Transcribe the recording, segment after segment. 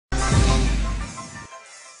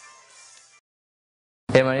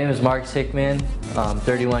Hey, my name is Hickman. I'm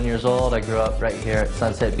 31 years old. I grew up right here at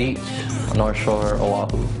Sunset Beach, on North Shore,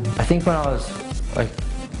 Oahu. I think when I was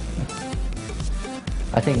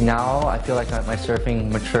now I feel like my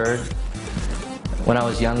surfing matured. When I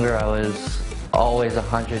was younger, I was always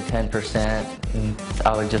 110%, and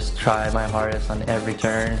I would just try my hardest on every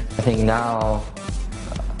turn. I think now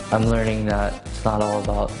I'm learning that it's not all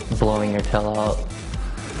about blowing your tail out.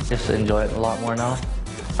 Just enjoy it a lot more now.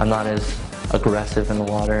 I'm not as aggressive in the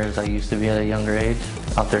water as I used to be at a younger age.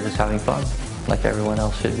 Out there just having fun, like everyone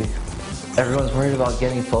else should be. Everyone's worried about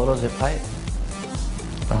getting photos at pipe.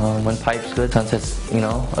 When pipe's good, Sunset's,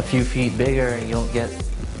 a few feet bigger, and you don't get,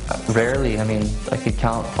 rarely, I could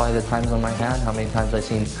count probably the times on my hand how many times I've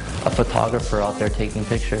seen a photographer out there taking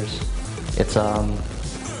pictures. It's,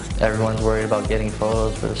 everyone's worried about getting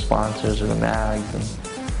photos for the sponsors or the mags, and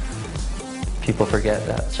people forget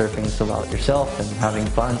that surfing is about yourself and having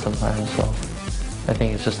fun sometimes. So I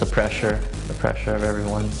think it's just the pressure of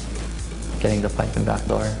everyone getting the pipe and back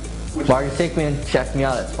door. Hickman, check me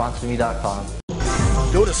out at sponsorme.com.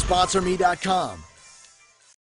 Go to sponsorme.com